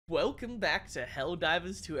Welcome back to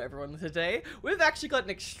Helldivers to everyone. Today, we've actually got an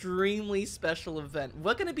extremely special event.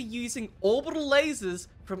 We're going to be using orbital lasers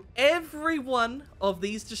from every one of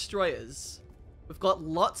these destroyers. We've got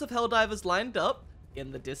lots of Helldivers lined up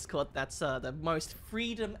in the Discord. That's the most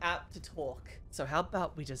freedom app to talk. So how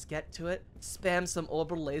about we just get to it, spam some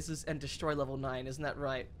orbital lasers and destroy level 9, isn't that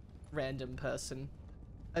right? Random person.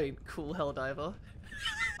 I mean, cool Helldiver.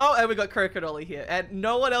 Oh, and we got Crocodile here, and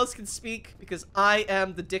no one else can speak because I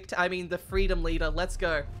am the freedom leader. Let's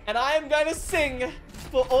go. And I am going to sing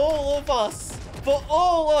for all of us, for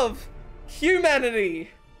all of humanity.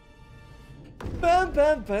 Bum,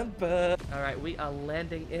 bum, bum, bum. All right, we are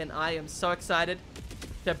landing in. I am so excited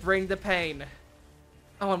to bring the pain.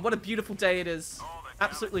 Oh, and what a beautiful day it is.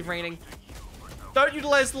 Absolutely raining. Don't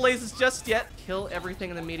utilize the lasers just yet. Kill everything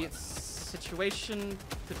in the immediate situation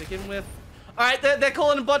to begin with. Alright, they're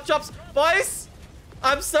calling in bot drops. Boys,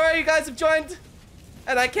 I'm sorry you guys have joined,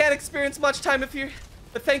 and I can't experience much time with you,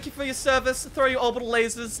 but thank you for your service. Throw your orbital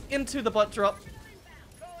lasers into the bot drop.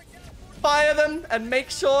 Fire them, and make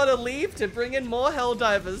sure to leave to bring in more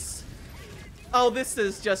Helldivers. Oh, this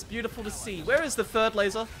is just beautiful to see. Where is the third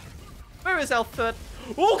laser? Where is our third?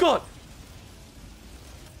 Oh, God!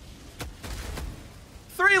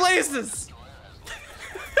 3 lasers!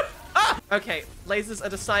 Okay, lasers are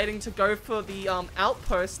deciding to go for the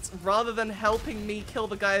outposts rather than helping me kill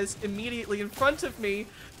the guys immediately in front of me.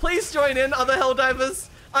 Please join in, other Helldivers.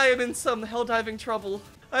 I am in some Helldiving trouble.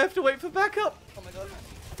 I have to wait for backup. Oh my God.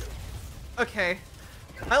 Okay.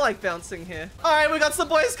 I like bouncing here. All right, we got some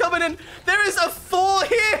boys coming in. There is a 4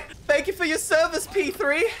 here. Thank you for your service,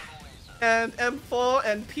 P3 and M4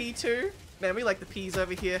 and P2. Man, we like the Ps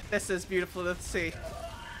over here. This is beautiful to see.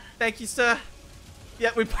 Thank you, sir.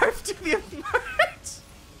 Yeah, we both do the emote.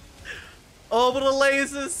 Orbital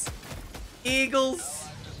lasers. Eagles.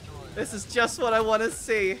 This is just what I want to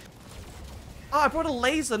see. Oh, I brought a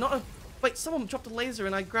laser, not a... Wait, someone dropped a laser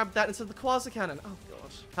and I grabbed that instead of the quasar cannon. Oh,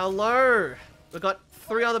 God. Hello. We've got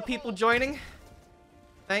 3 other people joining.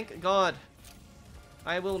 Thank God.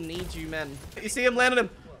 I will need you, men. You see him? Landing him.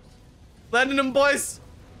 Landing him, boys.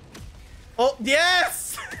 Oh,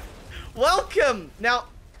 yes. Welcome. Now,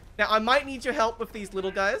 I might need your help with these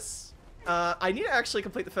little guys. I need to actually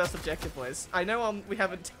complete the first objective, boys. I know we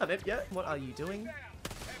haven't done it yet. What are you doing?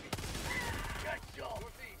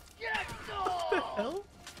 What the hell?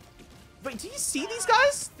 Wait, do you see these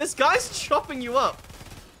guys? This guy's chopping you up.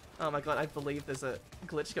 Oh my God, I believe there's a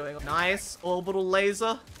glitch going on. Nice orbital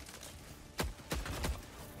laser.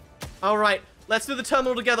 All right, let's do the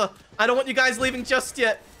terminal together. I don't want you guys leaving just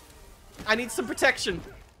yet. I need some protection.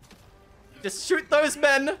 Just shoot those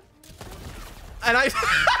men. And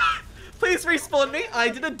please respawn me. I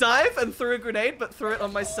did a dive and threw a grenade, but threw it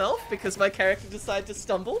on myself because my character decided to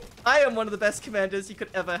stumble. I am one of the best commanders you could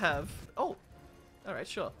ever have. Oh, all right,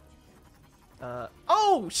 sure.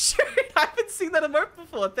 Oh, shoot. I haven't seen that emote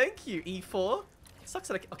before. Thank you, E4. Sucks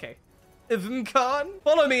that okay. Ibn Khan,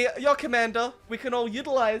 follow me, your commander. We can all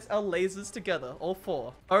utilize our lasers together, all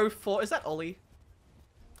 4. Oh, 4, is that Ollie?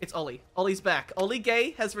 It's Ollie. Ollie's back. Ollie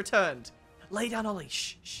Gay has returned. Lay down, Ollie.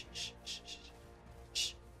 Shh, shh, shh, shh, shh,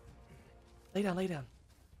 shh. Lay down, lay down.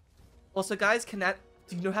 Also, guys, do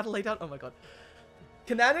you know how to lay down? Oh my God.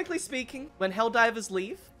 Canonically speaking, when Helldivers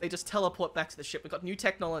leave, they just teleport back to the ship. We've got new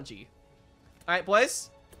technology. All right, boys.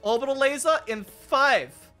 Orbital laser in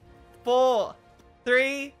 5, 4,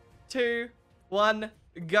 3, 2, 1,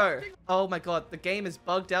 go. Oh my God, the game is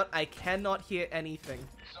bugged out. I cannot hear anything.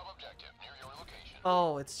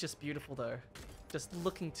 Oh, it's just beautiful though. Just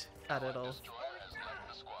looking at it all.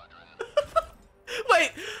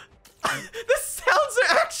 Wait! The sounds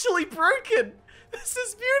are actually broken! This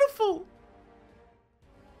is beautiful!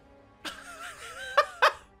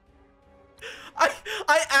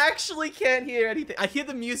 I actually can't hear anything. I hear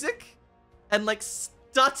the music and like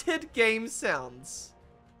stuttered game sounds.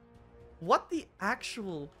 What the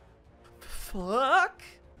actual fuck?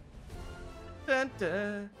 Dun,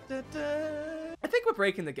 dun, dun, dun. I think we're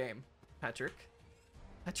breaking the game, Patrick.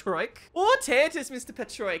 Petroik? Oh, Tantus, Mr.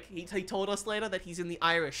 Petroik. He told us later that he's in the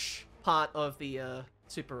Irish part of the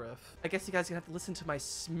Super Earth. I guess you guys are gonna have to listen to my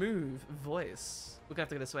smooth voice. We're gonna have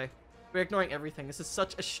to go this way. We're ignoring everything. This is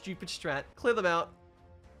such a stupid strat. Clear them out.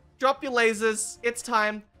 Drop your lasers. It's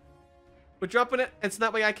time. We're dropping it, and so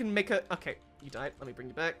that way I can make a... Okay, you died. Let me bring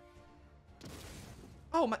you back.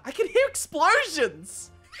 Oh my... I can hear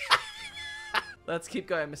explosions! Let's keep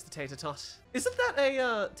going, Mr. Tater Tot. Isn't that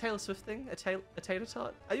a Taylor Swift thing? A tater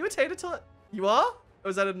tot? Are you a tater tot? You are? Or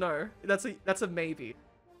is that a no? That's a maybe.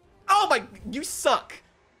 Oh my... You suck.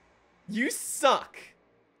 You suck.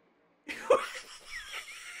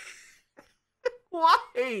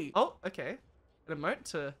 Why? Oh, okay. An emote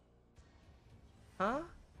to... Huh?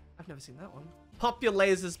 I've never seen that one. Pop your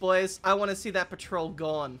lasers, boys. I want to see that patrol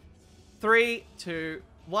gone. 3, 2,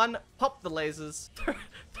 1. Pop the lasers.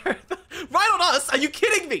 Right on us? Are you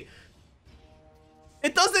kidding me?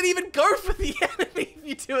 It doesn't even go for the enemy if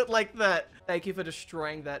you do it like that. Thank you for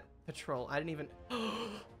destroying that patrol. I didn't even...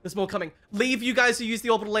 There's more coming. Leave you guys who use the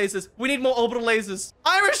orbital lasers. We need more orbital lasers.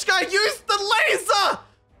 Irish guy, use the laser!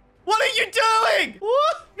 What are you doing?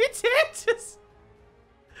 What? It's it.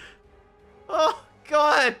 Oh,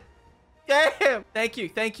 God. Damn. Thank you.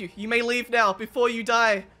 Thank you. You may leave now before you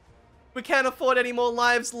die. We can't afford any more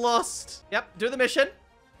lives lost. Yep. Do the mission.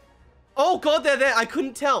 Oh, God, they're there. I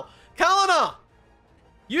couldn't tell. Kalina,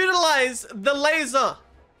 utilize the laser.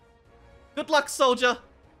 Good luck, soldier.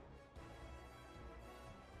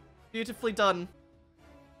 Beautifully done.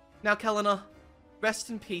 Now, Kalina, rest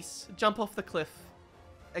in peace. Jump off the cliff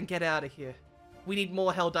and get out of here. We need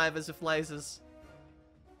more helldivers with lasers.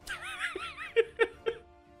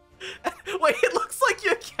 Wait, it looks like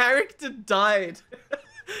your character died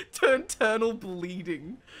to internal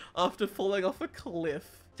bleeding after falling off a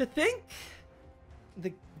cliff. To think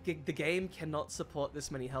the game cannot support this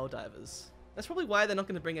many helldivers. That's probably why they're not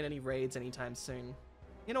going to bring in any raids anytime soon.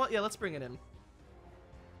 You know what? Yeah, let's bring it in.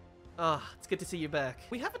 Ah, it's good to see you back.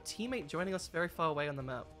 We have a teammate joining us very far away on the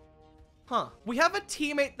map. Huh. We have a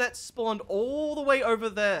teammate that spawned all the way over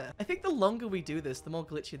there. I think the longer we do this, the more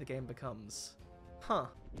glitchy the game becomes. Huh.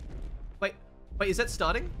 Wait, is that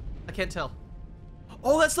starting? I can't tell.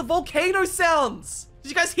 Oh, that's the volcano sounds! Did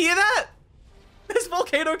you guys hear that? There's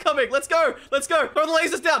volcano coming. Let's go. Let's go. Throw the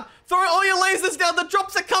lasers down. Throw all your lasers down. The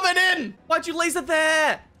drops are coming in. Why'd you laser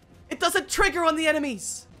there? It doesn't trigger on the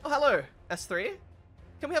enemies. Oh, hello. S3?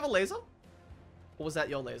 Can we have a laser? Or was that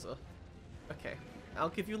your laser? Okay. I'll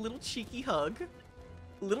give you a little cheeky hug.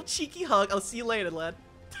 A little cheeky hug. I'll see you later, lad.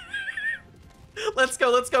 Let's go.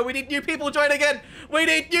 Let's go. We need new people join again. We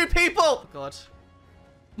need new people. Oh, God.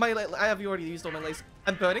 I have already used all my lasers.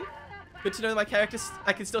 I'm burning. Good to know my characters.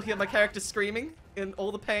 I can still hear my character screaming in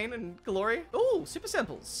all the pain and glory. Oh, super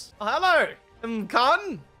samples. Oh, hello.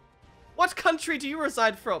 Khan. What country do you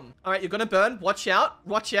reside from? All right, you're gonna burn. Watch out.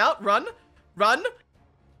 Watch out. Run. Run.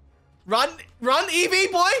 Run. Run,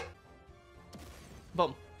 EV boy.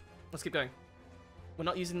 Boom. Let's keep going. We're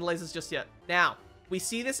not using the lasers just yet. Now, we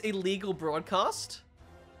see this illegal broadcast.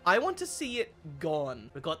 I want to see it gone.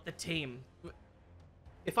 We got the team.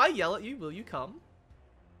 If I yell at you, will you come?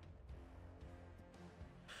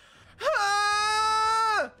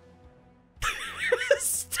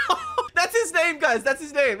 Stop! That's his name, guys. That's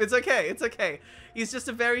his name. It's okay. It's okay. He's just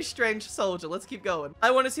a very strange soldier. Let's keep going.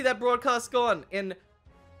 I want to see that broadcast gone in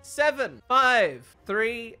 7, 5,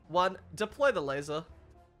 3, 1. Deploy the laser.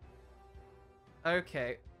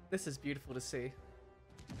 Okay. This is beautiful to see.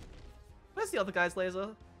 Where's the other guy's laser?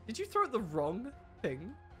 Did you throw the wrong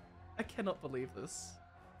thing? I cannot believe this.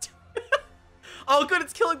 Oh, good.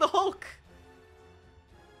 It's killing the Hulk.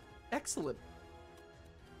 Excellent.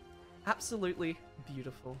 Absolutely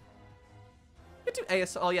beautiful. You could do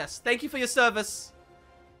AS. Oh, yes. Thank you for your service.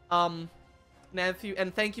 And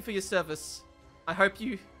thank you for your service. I hope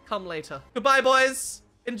you come later. Goodbye, boys.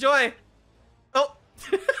 Enjoy. Oh.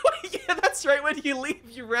 Yeah, that's right. When you leave,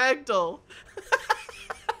 you ragdoll.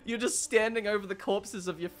 You're just standing over the corpses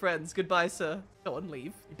of your friends. Goodbye, sir. Go on,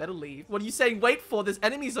 leave. You better leave. What are you saying? Wait for. There's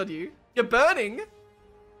enemies on you. You're burning.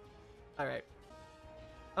 All right.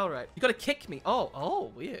 All right. You gotta kick me.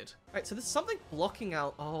 Oh, weird. All right, so there's something blocking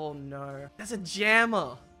out. Oh, no. There's a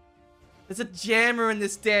jammer. There's a jammer in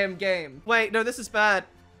this damn game. Wait, no, this is bad.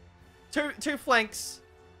 Two flanks.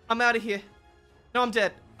 I'm out of here. No, I'm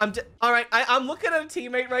dead. I'm dead. All right, I'm looking at a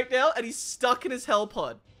teammate right now, and he's stuck in his hell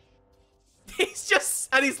pod.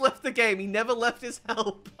 And he's left the game. He never left his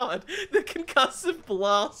hell pod. The concussive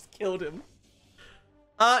blast killed him.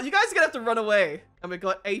 You guys are gonna have to run away. And we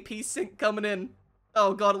got AP sync coming in.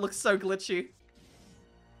 Oh God, it looks so glitchy.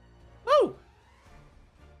 Woo!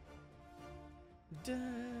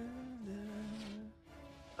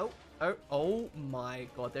 Oh my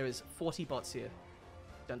God, there is 40 bots here,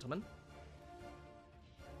 gentlemen.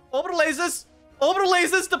 Orbital lasers! Orbital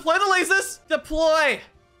lasers! Deploy the lasers! Deploy!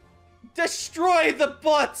 Destroy the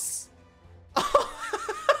bots!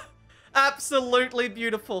 Absolutely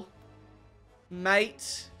beautiful.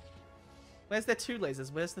 Mate. Where's their 2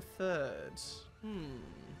 lasers? Where's the 3rd?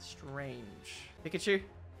 Strange. Pikachu,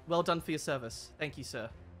 well done for your service. Thank you, sir.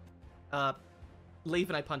 Leave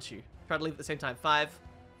and I punch you. Try to leave at the same time. 5,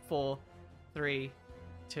 4, 3,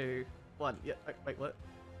 2, 1. Yeah, wait, what?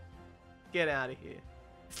 Get out of here.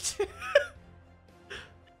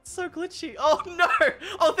 So glitchy. Oh, no.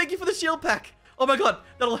 Oh, thank you for the shield pack. Oh my god,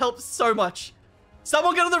 that'll help so much.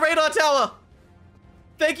 Someone get on the radar tower.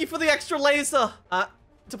 Thank you for the extra laser.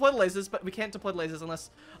 Deploy the lasers, but we can't deploy the lasers unless...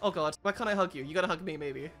 Oh god, why can't I hug you? You gotta hug me,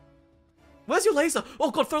 maybe. Where's your laser? Oh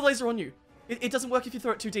god, throw the laser on you. It doesn't work if you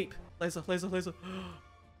throw it too deep. Laser, laser, laser.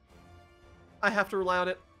 I have to rely on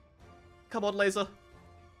it. Come on, laser.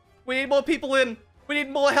 We need more people in. We need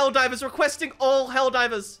more helldivers. Requesting all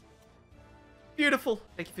helldivers. Beautiful.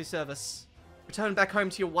 Thank you for your service. Return back home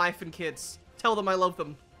to your wife and kids. Tell them I love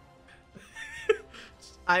them.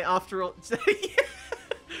 After all...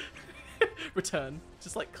 Return.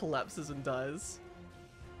 Just like collapses and dies.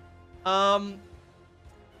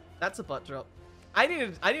 That's a butt drop. I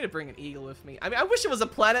need to bring an eagle with me. I mean, I wish it was a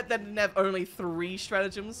planet that didn't have only 3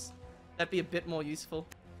 stratagems. That'd be a bit more useful.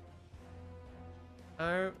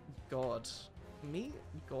 Oh god. Me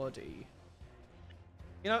gaudy.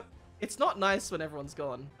 You know, it's not nice when everyone's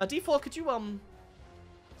gone. D4, could you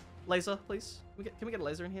laser, please? Can we get a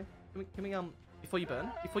laser in here? Can we before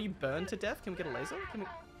you burn to death, can we get a laser? Can we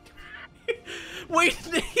we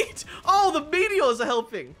need... Oh, the meteors are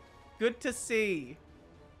helping. Good to see.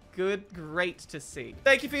 Great to see.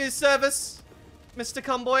 Thank you for your service, Mr.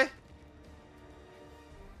 Cumboy.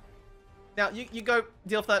 Now, you go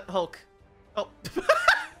deal with that Hulk. Oh,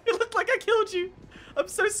 it looked like I killed you. I'm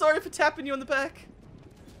so sorry for tapping you on the back.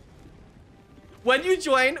 When you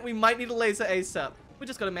join, we might need a laser ASAP. We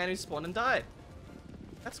just got a man who spawned and died.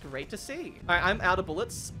 That's great to see. All right, I'm out of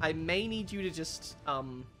bullets. I may need you to just,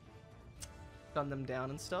 gun them down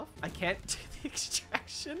and stuff. I can't do the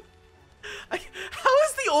extraction. How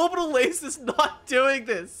is the orbital lasers not doing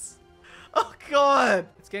this? Oh god.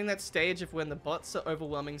 It's getting that stage of when the bots are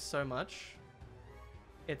overwhelming so much.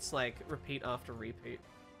 It's like repeat after repeat.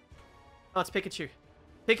 Oh, it's Pikachu.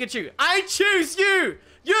 Pikachu, I choose you!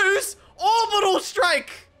 Use orbital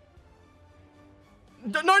strike!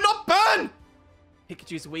 No, not burn!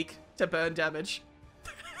 Pikachu's weak to burn damage.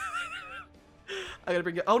 I gotta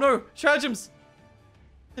bring you. Oh no, stratagems!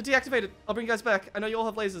 They're deactivated. I'll bring you guys back. I know you all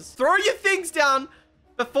have lasers. Throw your things down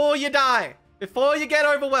before you die. Before you get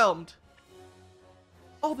overwhelmed.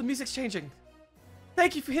 Oh, the music's changing.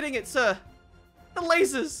 Thank you for hitting it, sir. The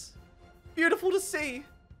lasers. Beautiful to see.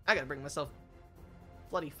 I gotta bring myself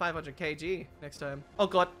bloody 500 kg next time. Oh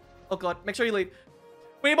god. Oh god. Make sure you leave.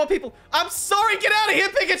 We need more people. I'm sorry. Get out of here,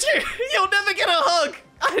 Pikachu. You'll never get a hug.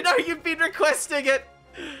 I know you've been requesting it.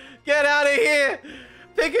 Get out of here.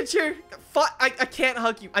 Pikachu. I can't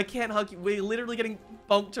hug you. I can't hug you. We're literally getting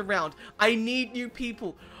bonked around. I need new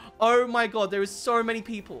people. Oh my god. There is so many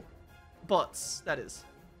people. Bots, that is.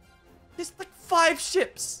 There's like 5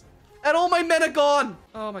 ships. And all my men are gone.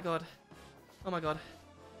 Oh my god. Oh my god.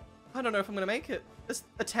 I don't know if I'm going to make it. There's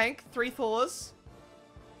a tank. 3 Thors.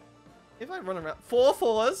 If I run around... 4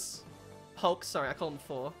 Thors. Hulk. Sorry, I call him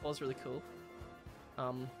Thor. Thor's really cool.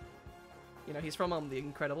 You know, he's from The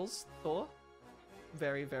Incredibles. Thor.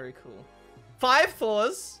 Very, very cool. 5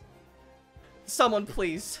 Thors. Someone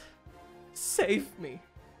please. Save me.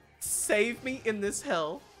 Save me in this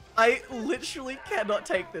hell. I literally cannot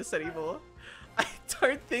take this anymore. I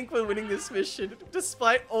don't think we're winning this mission.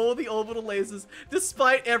 Despite all the orbital lasers.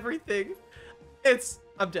 Despite everything.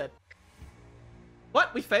 I'm dead.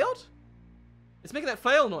 What? We failed? It's making that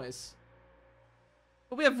fail noise.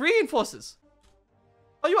 But we have reinforcers.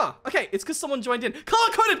 Oh, you are? Okay, it's because someone joined in.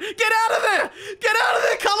 Color-coded! Get out of there! Get out of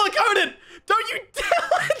there, color-coded! Don't you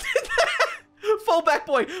dare! Fall back,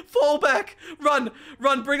 boy. Fall back. Run.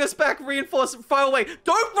 Run. Bring us back. Reinforce far away.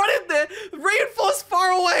 Don't run in there. Reinforce far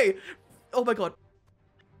away. Oh, my God.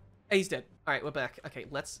 Hey, he's dead. All right, we're back. Okay,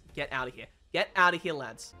 let's get out of here. Get out of here,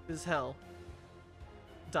 lads. This is hell.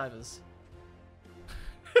 Divers.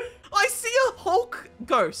 I see a Hulk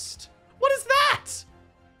ghost. What is that?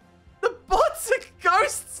 The bots are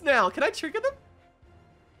ghosts now. Can I trigger them?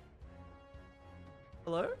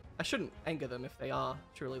 Hello? I shouldn't anger them if they are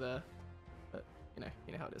truly there. But, you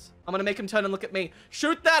know how it is. I'm gonna make him turn and look at me.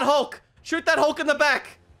 Shoot that Hulk! Shoot that Hulk in the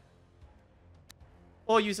back!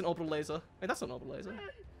 Or use an orbital laser. Wait, that's not an orbital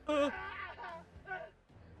laser.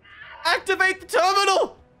 Activate the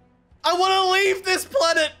terminal! I want to leave this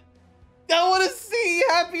planet! I want to see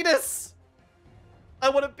happiness! I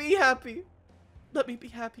want to be happy. Let me be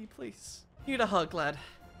happy, please. I need a hug, lad.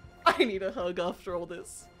 I need a hug after all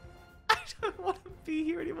this. I don't want to be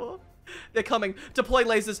here anymore. They're coming. Deploy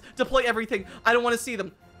lasers. Deploy everything. I don't want to see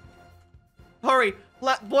them. Hurry.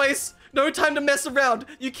 Boys, no time to mess around.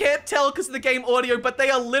 You can't tell because of the game audio, but they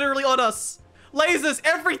are literally on us. Lasers,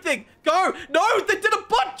 everything. Go. No, they did a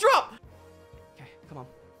butt drop. Okay, come on.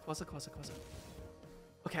 Closer.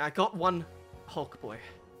 Okay, I got one Hulk boy.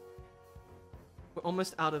 We're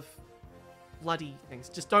almost out of bloody things.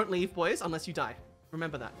 Just don't leave, boys, unless you die.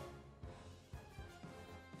 Remember that.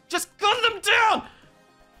 Just gun them down!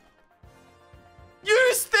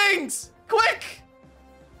 Use things! Quick!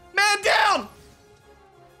 Man down!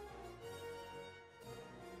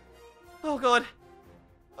 Oh god.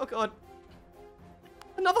 Oh god.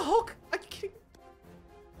 Another Hulk? Are you kidding?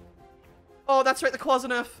 Oh, that's right, the Quasar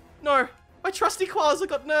nerf. No, my trusty Quasar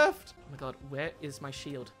got nerfed. Oh my god, where is my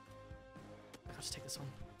shield? I'll just take this one.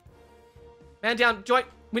 Man down, join.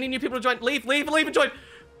 We need new people to join. Leave and join.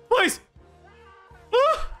 Please.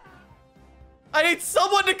 Ah! I need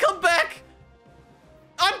someone to come back.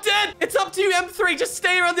 I'm dead. It's up to you, M3. Just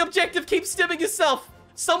stay around the objective. Keep stimming yourself.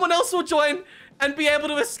 Someone else will join and be able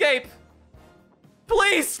to escape.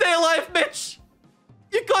 Please stay alive, Mitch.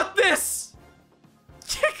 You got this.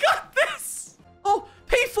 You got this. Oh,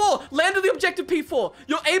 P4. Land on the objective, P4.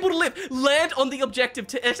 You're able to live. Land on the objective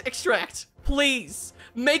to extract. Please.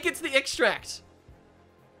 Make it to the extract.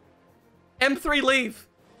 M3, leave.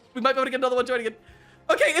 We might be able to get another one joining it.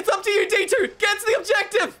 Okay, it's up to you, D2. Get to the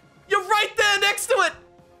objective. You're right there next to it.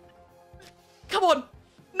 Come on.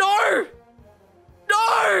 No.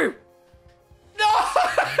 No. No.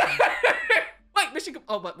 Wait, mission.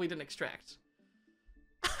 Oh, but we didn't extract.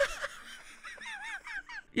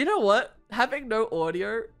 You know what? Having no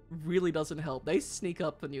audio really doesn't help. They sneak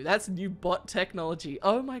up on you. That's new bot technology.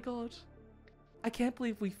 Oh my god. I can't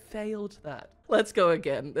believe we failed that. Let's go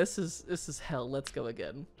again. This is hell. Let's go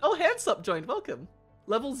again. Oh, Hands Up joined. Welcome.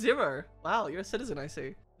 Level 0. Wow, you're a citizen, I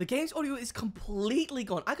see. The game's audio is completely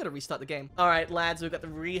gone. I gotta restart the game. All right, lads, we've got the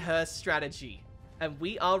rehearsed strategy. And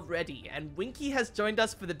we are ready. And Winky has joined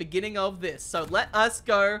us for the beginning of this. So let us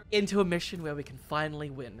go into a mission where we can finally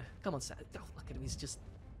win. Come on, Sad. Oh, look at him. He's just...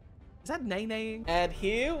 Is that nay-naying? And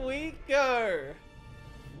here we go.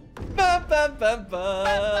 Ba, ba, ba,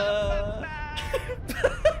 ba.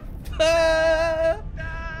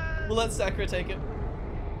 We'll let Sakura take it.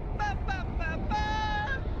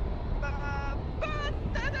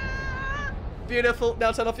 Beautiful.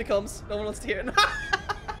 Now turn off your comms. No one wants to hear it.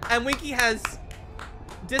 And Winky has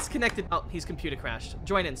disconnected. Oh, his computer crashed.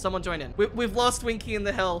 Join in. Someone join in. We've lost Winky in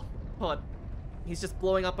the hell pod. He's just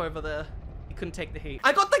blowing up over there. He couldn't take the heat.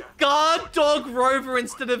 I got the guard dog rover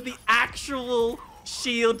instead of the actual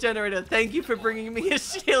shield generator. Thank you for bringing me a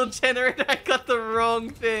shield generator. I got the wrong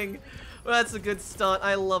thing. Well, that's a good start.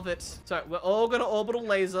 I love it. So we're all gonna orbital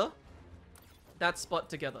laser that spot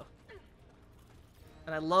together.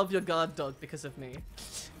 And I love your guard dog because of me.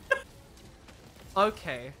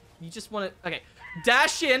 Okay. You just want to... Okay.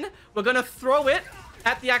 Dash in. We're gonna throw it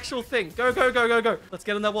at the actual thing. Go, go, go, go, go. Let's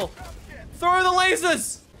get on that wall. Throw the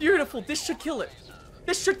lasers. Beautiful. This should kill it.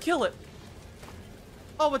 This should kill it.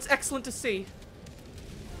 Oh, it's excellent to see.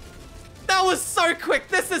 That was so quick.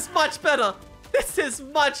 This is much better. This is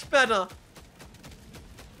much better. All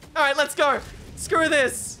right, let's go. Screw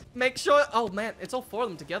this. Make sure... Oh, man. It's all 4 of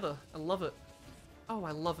them together. I love it. Oh,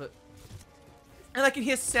 I love it. And I can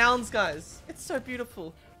hear sounds, guys. It's so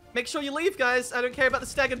beautiful. Make sure you leave, guys. I don't care about the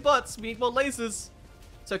staggered butts. We need more lasers.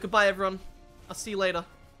 So goodbye, everyone. I'll see you later.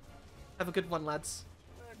 Have a good one, lads.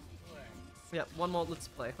 Yeah, one more. Let's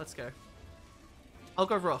play. Let's go. I'll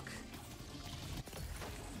go rock.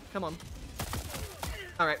 Come on.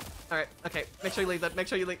 All right. All right. Okay. Make sure you leave that. Make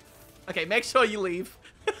sure you leave. Okay. Make sure you leave.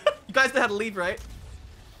 You guys know how to leave, right?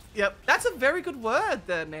 Yep. That's a very good word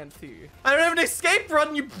there, Nanthu. I don't have an escape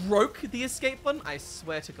button. You broke the escape button. I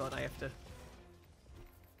swear to God, I have to.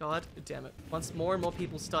 God damn it. Once more and more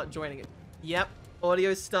people start joining it. Yep.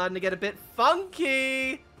 Audio's starting to get a bit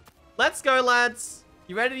funky. Let's go, lads.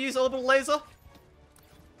 You ready to use orbital laser?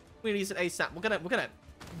 We're gonna use it ASAP. We're gonna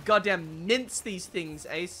goddamn mince these things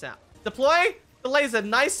ASAP. Deploy the laser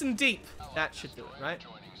nice and deep. That should do it, right?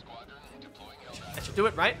 That should do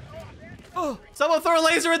it, right? Oh, someone throw a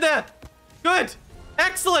laser in there. Good.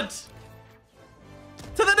 Excellent.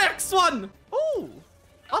 To the next one. Ooh,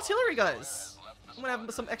 artillery, guys. I'm gonna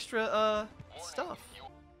have some extra stuff.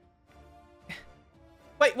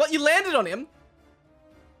 Wait, what? You landed on him?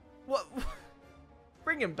 What?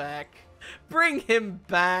 Bring him back. Bring him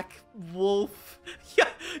back, Wolf.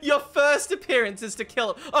 Your first appearance is to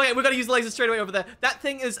kill him. Okay, we're gonna use lasers straight away over there. That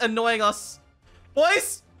thing is annoying us.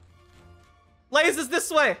 Boys! Lasers this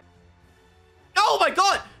way. Oh my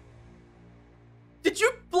god! Did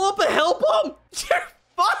you blow up a hell bomb? You're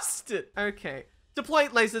busted! Okay. Deploy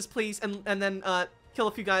lasers, please, and then kill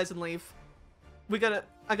a few guys and leave. I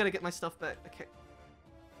gotta get my stuff back. Okay.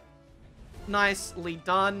 Nicely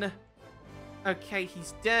done. Okay,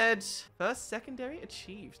 he's dead. First secondary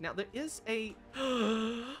achieved. Now, there is a...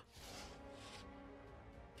 Can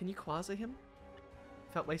you quasar him?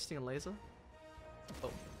 Without wasting a laser?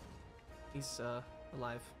 Oh. He's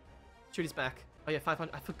alive. Shoot his back. Oh yeah,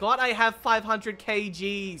 500. I forgot I have 500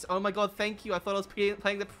 kgs. Oh my god, thank you. I thought I was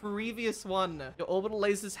playing the previous one. Your orbital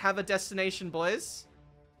lasers have a destination, boys.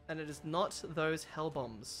 And it is not those hell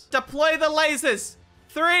bombs. Deploy the lasers!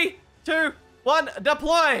 3, 2, 1,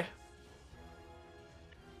 deploy!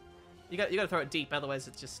 You gotta throw it deep, otherwise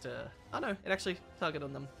it's just, oh no, it actually targeted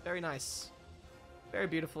on them. Very nice. Very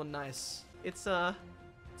beautiful and nice. It's not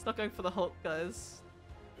going for the Hulk, guys.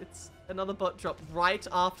 It's another bot drop right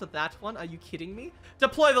after that one. Are you kidding me?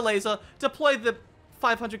 Deploy the laser, deploy the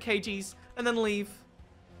 500 kgs, and then leave.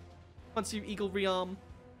 Once you eagle rearm.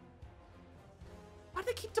 Why do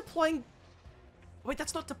they keep deploying? Wait,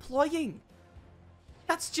 that's not deploying.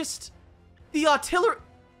 That's just the artillery.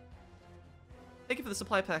 Thank you for the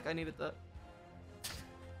supply pack. I needed that.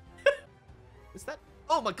 Is that?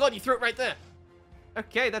 Oh my god, you threw it right there.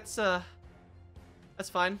 Okay, that's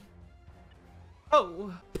fine.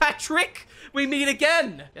 Oh, Patrick, we meet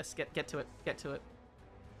again. Yes, get to it. Get to it.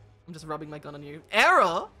 I'm just rubbing my gun on you.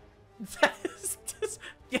 Error? That is just...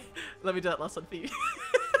 Yeah. Let me do that last one for you.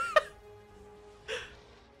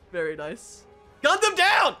 Very nice. Gun them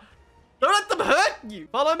down! Don't let them hurt you!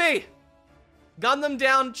 Follow me! Gun them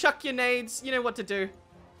down, chuck your nades, you know what to do.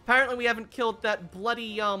 Apparently we haven't killed that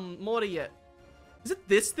bloody, mortar yet. Is it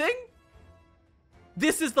this thing?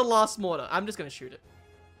 This is the last mortar. I'm just gonna shoot it.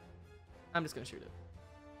 I'm just gonna shoot it.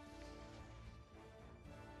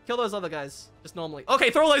 Kill those other guys, just normally. Okay,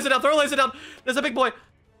 throw a laser down, throw a laser down! There's a big boy!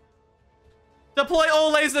 Deploy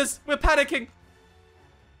all lasers! We're panicking!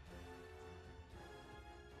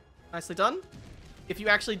 Nicely done. If you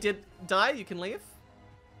actually did die, you can leave.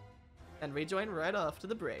 And rejoin right after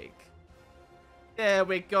the break. There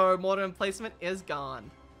we go. Mortar emplacement is gone.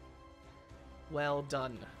 Well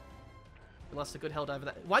done. We lost a good helldiver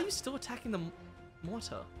that. Why are you still attacking the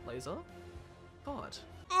mortar laser? God.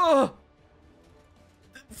 Ugh!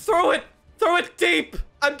 Throw it! Throw it deep!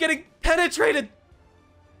 I'm getting penetrated!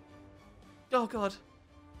 Oh god.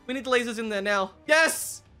 We need the lasers in there now.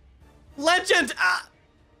 Yes! Legend! Ah!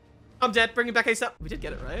 I'm dead. Bring it back ASAP. We did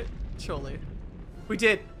get it, right? Surely. We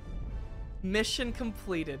did. Mission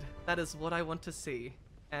completed. That is what I want to see.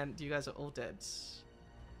 And you guys are all dead.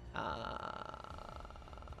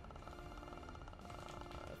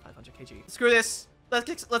 500 kg. Screw this.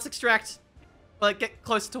 Let's extract. Like, get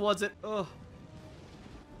close towards it. Oh.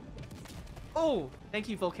 Oh. Thank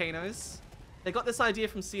you, volcanoes. They got this idea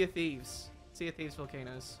from Sea of Thieves. Sea of Thieves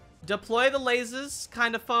volcanoes. Deploy the lasers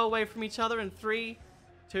kind of far away from each other in 3,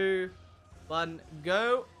 2, 1,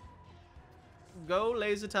 go. Go,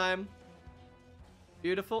 laser time.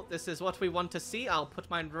 Beautiful. This is what we want to see. I'll put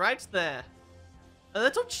mine right there. A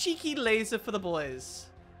little cheeky laser for the boys.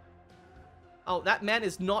 Oh, that man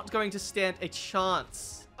is not going to stand a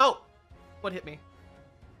chance. Oh, what hit me?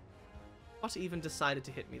 What even decided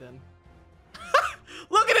to hit me then?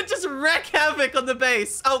 Look at it just wreak havoc on the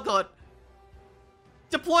base. Oh, God.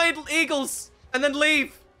 Deployed eagles and then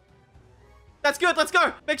leave. That's good. Let's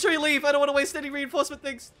go. Make sure you leave. I don't want to waste any reinforcement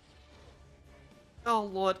things. Oh,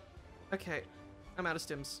 Lord. Okay. I'm out of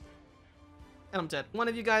stims. And I'm dead. One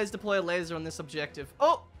of you guys deploy a laser on this objective.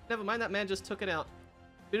 Oh, never mind. That man just took it out.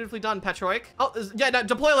 Beautifully done, Patrick. Oh, yeah, no,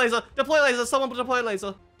 deploy laser. Deploy laser. Someone deploy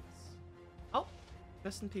laser. Oh,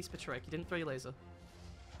 rest in peace, Patrick. You didn't throw your laser.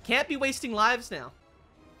 Can't be wasting lives now.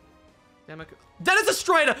 Damn it. That is a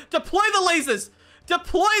Strider. Deploy the lasers.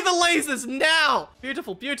 Deploy the lasers now.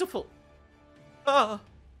 Beautiful, beautiful. Oh,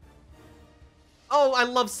 I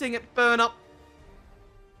love seeing it burn up.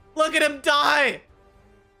 Look at him die.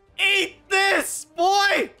 Eat this,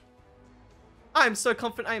 boy. I'm so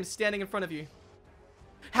confident I am standing in front of you.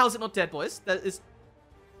 How is it not dead, boys? That is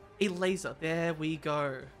a laser. There we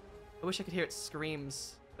go. I wish I could hear its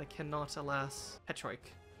screams. I cannot, alas. Petroik.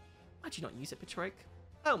 Why'd you not use it, Petroik?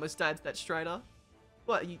 I almost died to that Strider.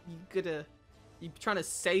 What, you trying to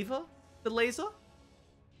savor the laser?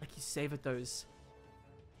 Like you savored those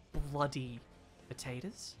bloody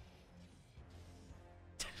potatoes?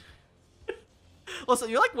 Also,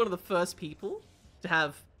 you're like one of the first people to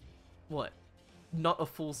have, what, not a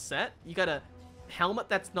full set? You got a helmet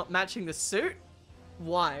that's not matching the suit?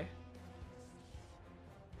 Why?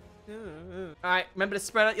 Alright, remember to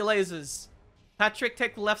spread out your lasers. Patrick,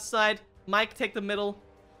 take the left side. Mike, take the middle.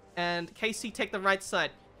 And Casey, take the right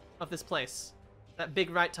side of this place. That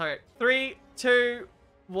big right turret. 3, 2,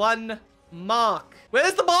 1, mark.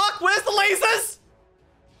 Where's the mark? Where's the lasers?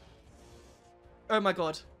 Oh my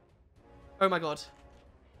god. Oh my god.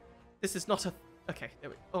 This is not a... Okay, there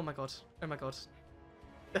we... Oh my god. Oh my god.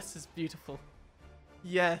 This is beautiful.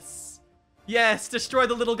 Yes. Yes, destroy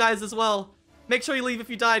the little guys as well. Make sure you leave if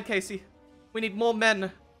you died, Casey. We need more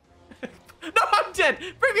men. No, I'm dead.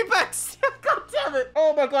 Bring me back. God damn it.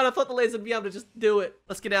 Oh my god, I thought the laser would be able to just do it.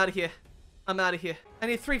 Let's get out of here. I'm out of here. I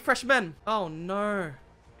need 3 fresh men. Oh no.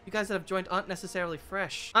 You guys that have joined aren't necessarily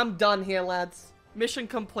fresh. I'm done here, lads. Mission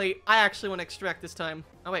complete. I actually want to extract this time.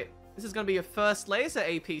 Oh wait, this is gonna be your first laser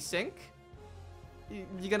AP sync.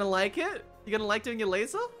 You gonna like it? You gonna like doing your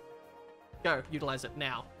laser? Go, utilize it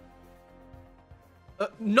now.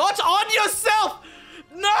 Not on yourself!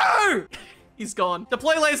 No! He's gone.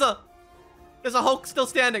 Deploy laser. There's a Hulk still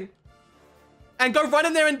standing. And go run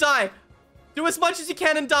in there and die. Do as much as you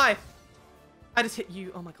can and die. I just hit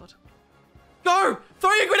you. Oh my god. Go!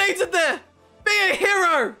 Throw your grenades in there! Be a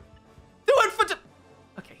hero! Do it for...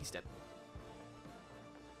 Okay, he's dead.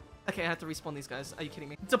 Okay, I have to respawn these guys. Are you kidding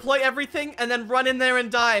me? Deploy everything and then run in there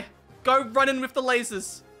and die. Go run in with the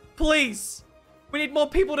lasers. Please. We need more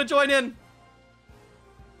people to join in.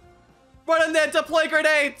 Run in there, deploy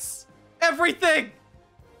grenades. Everything.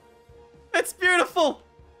 It's beautiful.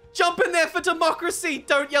 Jump in there for democracy.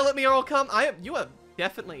 Don't yell at me or I'll come. You are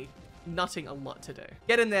definitely nutting a lot today.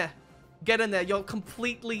 Get in there. Get in there. You're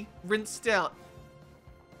completely rinsed out.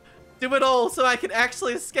 Do it all so I can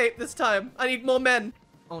actually escape this time. I need more men.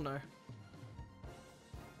 Oh no.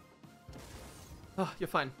 Oh, you're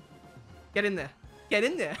fine. Get in there. Get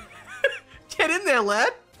in there. Get in there,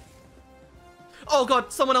 lad. Oh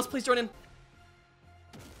god, someone else please join in.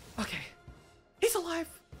 Okay. He's alive.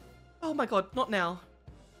 Oh my god, not now.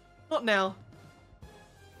 Not now.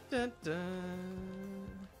 Dun, dun,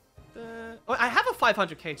 dun. Oh, I have a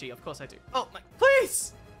 500 kg, of course I do. Oh my,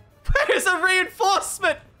 please! Where's a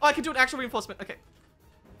reinforcement? Oh, I can do an actual reinforcement. Okay.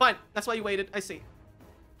 Fine, that's why you waited, I see.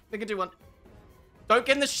 We can do one. Don't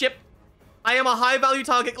get in the ship. I am a high value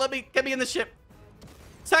target. Get me in the ship.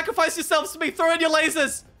 Sacrifice yourselves for me. Throw in your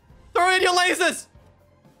lasers. Throw in your lasers.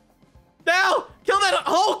 Now, kill that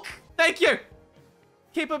Hulk. Thank you.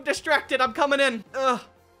 Keep him distracted. I'm coming in. Ugh.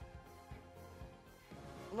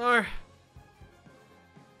 No.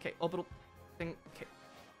 Okay, orbital thing. Okay.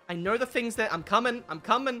 I know the things that I'm coming. I'm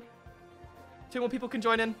coming. 2 more people can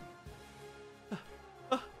join in.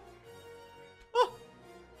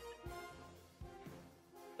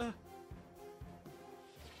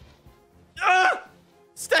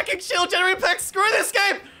 Stacking shield generator packs. Screw this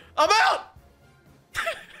game. I'm out.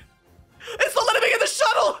 It's not letting me in the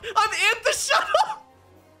shuttle. I'm in the shuttle.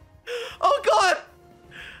 Oh god.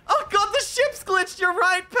 Oh god, the ship's glitched. You're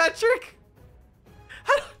right, Patrick.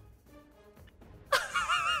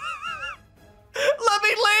 Let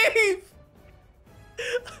me leave.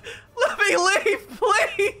 Let me leave,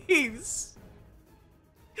 please.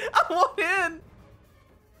 I want in.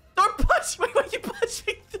 Don't punch me when you punch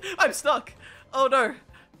me. I'm stuck. Oh no.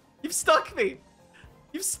 You've stuck me.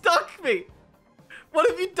 You've stuck me. What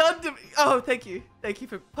have you done to me? Oh, thank you. Thank you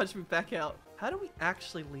for punching me back out. How do we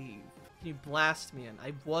actually leave? Can you blast me in?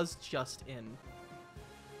 I was just in.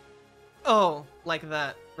 Oh, like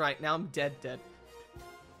that. Right, now I'm dead.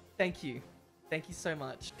 Thank you. Thank you so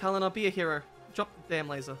much. Kalina, be a hero. Drop the damn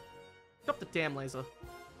laser. Drop the damn laser.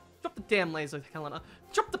 Drop the damn laser, Kalina.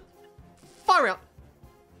 Drop the... Fire out.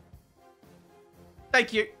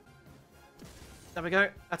 Thank you. There we go.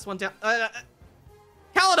 That's one down.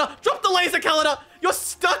 Kalina, drop the laser, Kalina. You're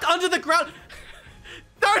stuck under the ground.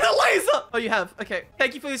 Throw the laser. Oh, you have. Okay.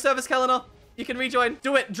 Thank you for your service, Kalina. You can rejoin.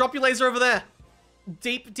 Do it. Drop your laser over there.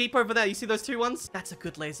 Deep over there. You see those 2 ones? That's a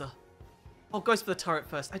good laser. Oh, goes for the turret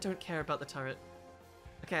first. I don't care about the turret.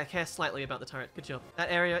 Okay, I care slightly about the turret. Good job.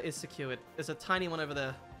 That area is secured. There's a tiny one over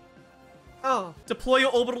there. Oh, deploy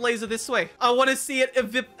your orbital laser this way. I want to see it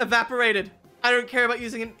evaporated. I don't care about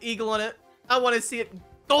using an eagle on it. I want to see it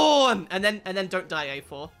gone. And then don't die, A4.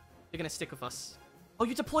 You're going to stick with us. Oh,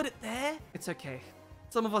 you deployed it there? It's okay.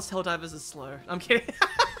 Some of us helldivers are slow. I'm kidding.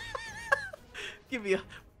 Give me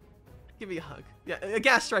a hug. Yeah, a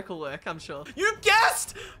gas strike will work, I'm sure. You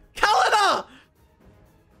guessed! Kalina!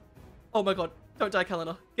 Oh my god. Don't die,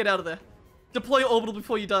 Kalina. Get out of there. Deploy your orbital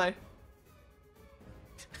before you die.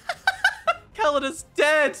 Kalina's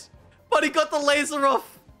dead! But he got the laser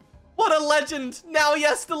off. What a legend. Now he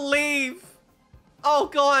has to leave. Oh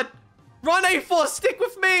god. Run, A4. Stick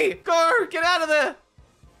with me. Go. Get out of there.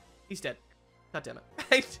 He's dead. God damn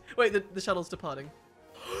it. Wait, the shuttle's departing.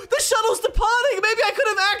 The shuttle's departing! Maybe I could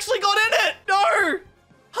have actually got in it! No!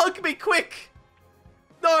 Hug me quick!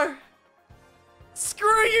 No!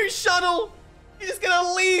 Screw you, shuttle! You're just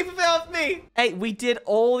gonna leave without me! Hey, we did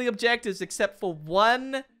all the objectives except for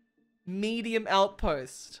 1 medium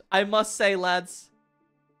outpost. I must say, lads,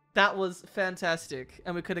 that was fantastic.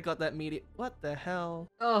 And we could have got that medium... What the hell?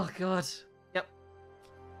 Oh, God. Yep.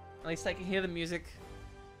 At least I can hear the music.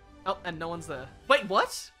 Oh, and no one's there. Wait,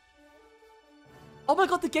 what? Oh my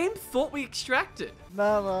god, the game thought we extracted.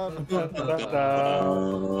 And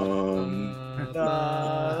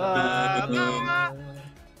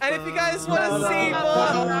if you guys want to see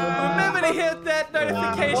more, remember to hit that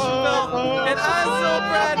notification bell. And I,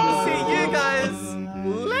 Zylbrad, will see you